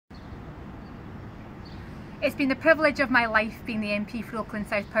It's been the privilege of my life being the MP for Auckland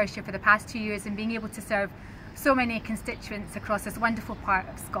South Perthshire for the past 2 years and being able to serve so many constituents across this wonderful part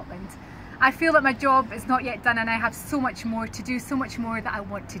of Scotland. I feel that my job is not yet done and I have so much more to do, so much more that I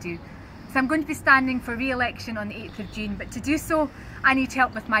want to do. So I'm going to be standing for re-election on the 8th of June, but to do so I need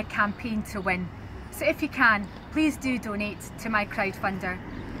help with my campaign to win. So if you can, please do donate to my crowdfunder.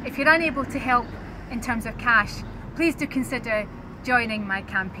 If you're unable to help in terms of cash, please do consider joining my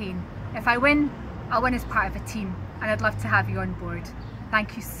campaign. If I win, I'll win as part of a team and I'd love to have you on board.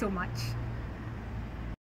 Thank you so much.